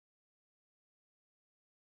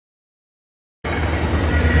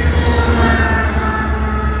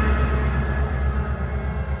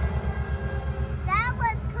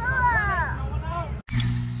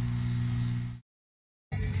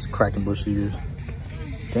cracking bush leaders.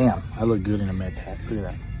 Damn, I look good in a Mets hat. Look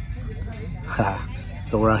at that.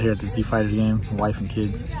 So we're out here at the Z Fighters game. My wife and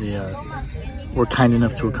kids, they were kind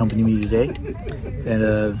enough to accompany me today. And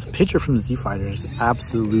the pitcher from the Z Fighters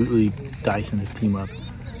absolutely dicing this team up.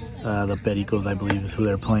 The Beticos, I believe, is who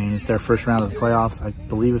they're playing. It's their first round of the playoffs. I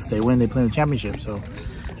believe if they win, they play in the championship. So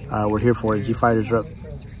we're here for it. Z Fighters are up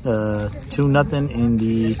 2-0 in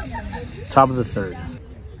the top of the third.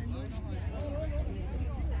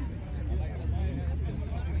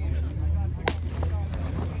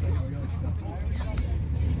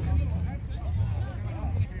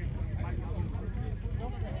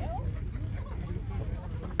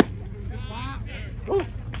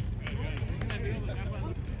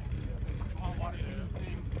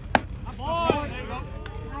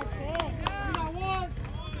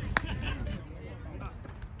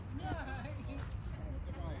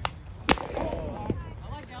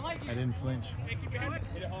 I didn't flinch. Hit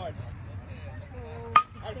it hard.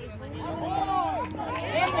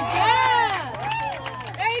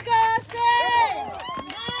 There you go, Austin!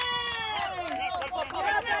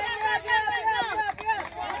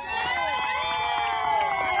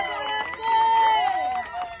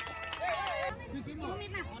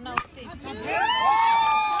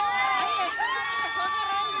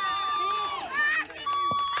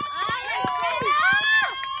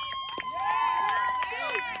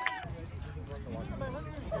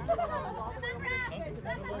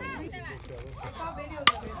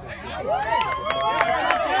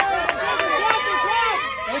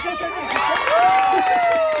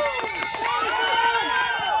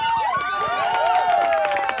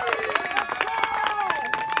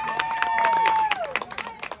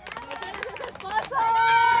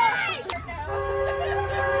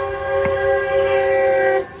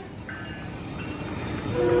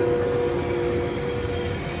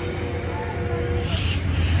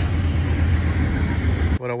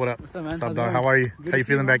 What up? What's up, man? What's up, dog? How are you? Good How you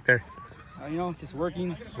feeling back there? You know, just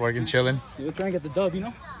working. Just working, chilling. We're trying to get the dub, you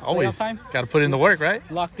know? Always. Time. Got to put in the work, right?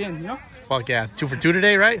 Locked in, you know? Fuck yeah. 2 for 2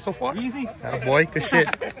 today, right? So far? Easy. Atta boy. Good shit.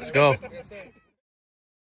 Let's go.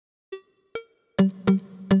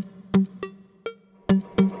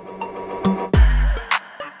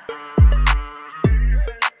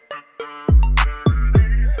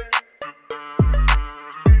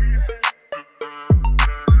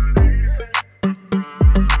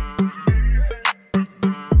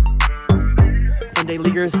 Sunday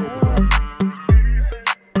Leaguers.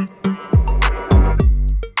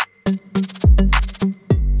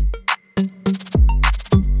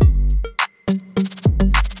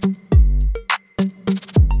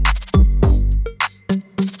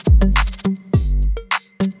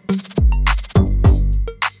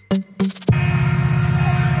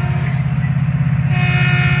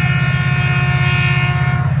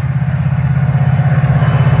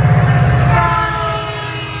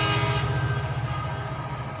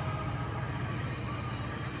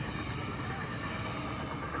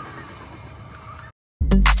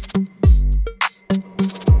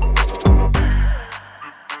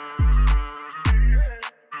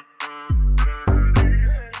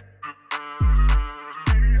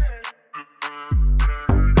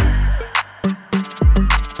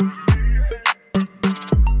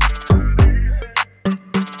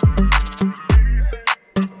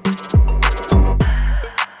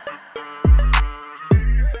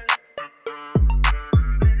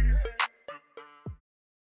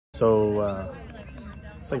 So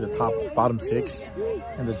it's like the bottom 6,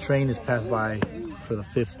 and the train is passed by for the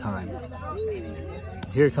 5th time.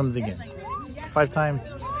 Here it comes again. 5 times.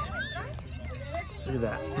 Look at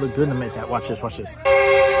that. Look good in the Mets hat. Watch this, watch this.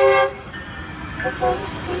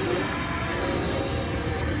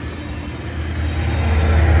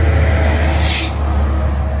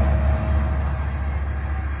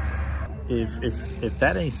 If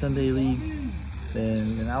that ain't Sunday League,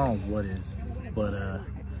 then I don't know what is.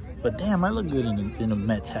 But damn, I look good in a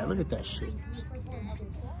Mets hat. Look at that shit.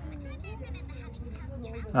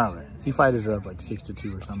 All right, Z Fighters are up like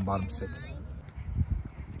 6-2 or something, bottom 6.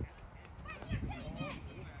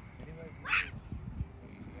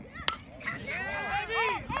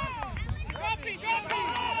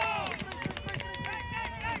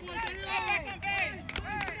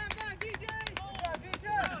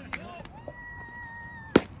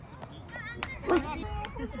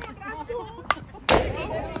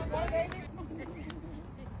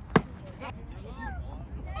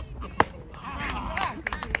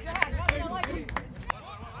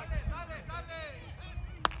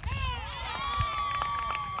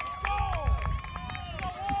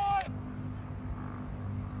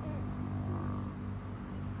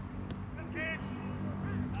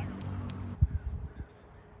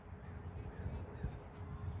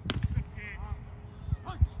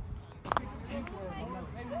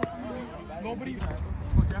 nobody. Go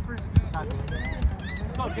Jeffers.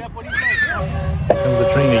 Go Jeff. What do you say? Here comes the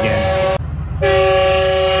train again.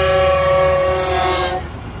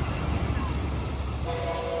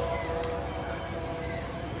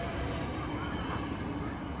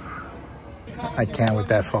 I can't with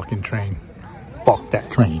that fucking train. Fuck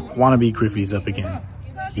that train. Wannabe Griffey's up again.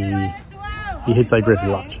 He hits like Griffey,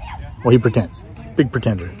 watch. Well, he pretends. Big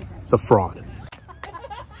pretender. It's a fraud.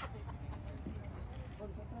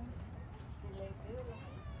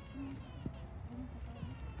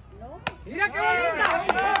 Mira qué bonita.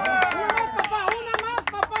 Una más, papá, una más,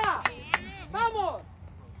 papá. Vamos.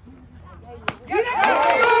 Mira qué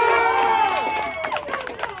bonita.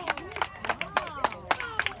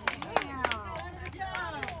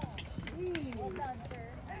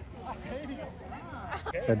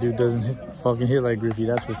 That dude doesn't fucking hit like Griffey,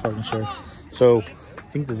 that's for fucking sure. So I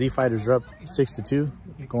think the Z Fighters are up 6-2,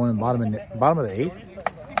 going in bottom of the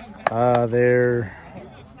 8th. They're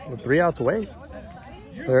 3 outs away.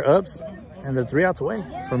 They're ups, and they're 3 outs away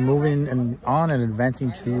from moving and on and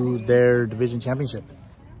advancing to their division championship.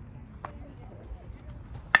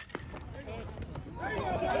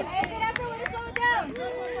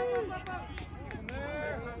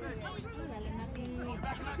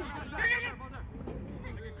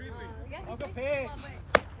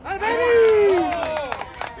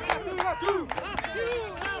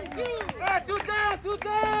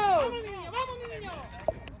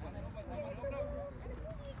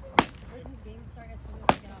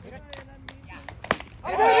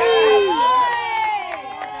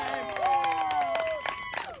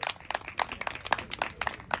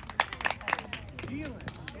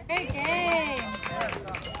 Great game.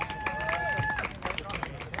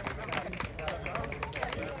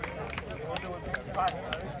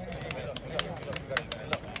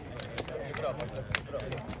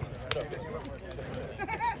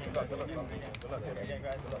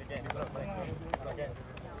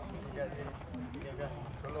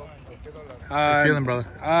 How you feeling, brother?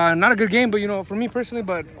 Not a good game, but you know, for me personally,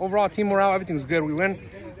 but overall team morale, everything's good. We win.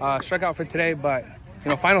 Strike out for today, but you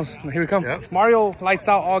know, finals, here we come. Yep. Mario lights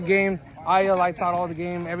out all game. Aya lights out all the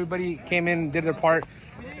game. Everybody came in, did their part.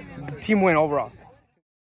 Team win overall.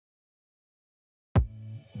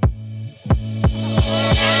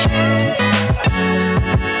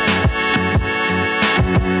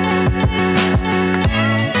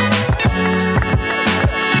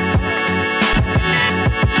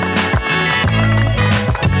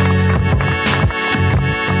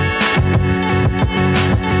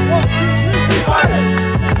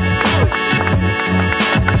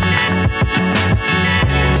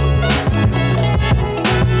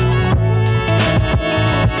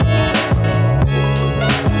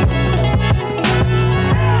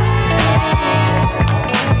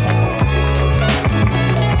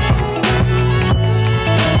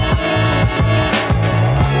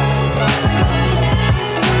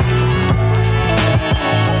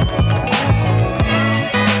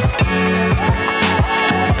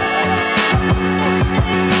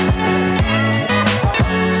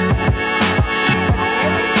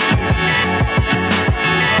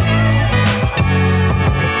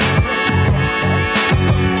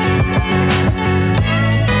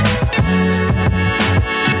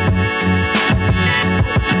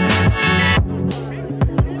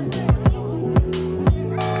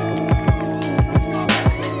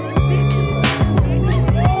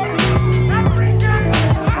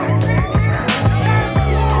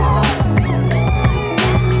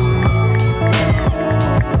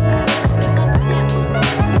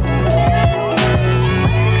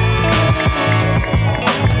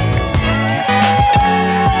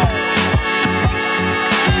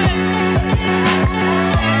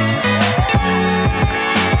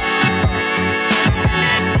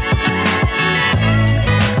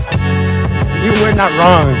 We're not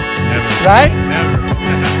wrong. Never. Right? Never.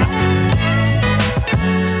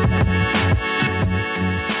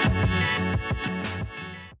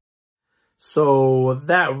 So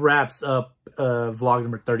that wraps up vlog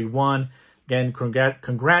number 31. Again,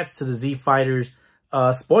 congrats to the Z Fighters.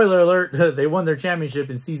 Spoiler alert, they won their championship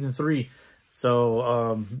in season 3.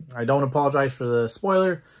 So I don't apologize for the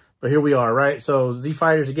spoiler, but here we are, right? So Z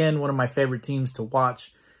Fighters, again, one of my favorite teams to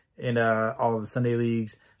watch in all of the Sunday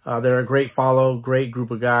leagues. They're a great follow, great group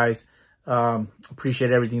of guys.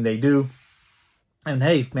 Appreciate everything they do. And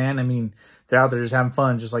hey, man, I mean, they're out there just having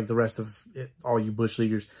fun, just like the rest of all you Bush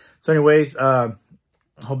Leaguers. So anyways, hope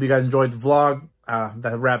you guys enjoyed the vlog.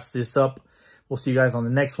 That wraps this up. We'll see you guys on the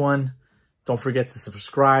next one. Don't forget to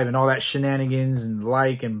subscribe and all that shenanigans and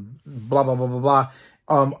like and blah, blah, blah, blah,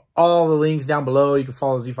 blah. All the links down below. You can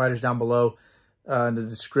follow Z Fighters down below. in the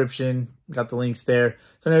description. Got the links there.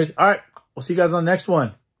 So anyways, all right. We'll see you guys on the next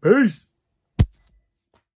one. Peace.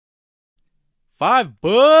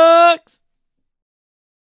 $5.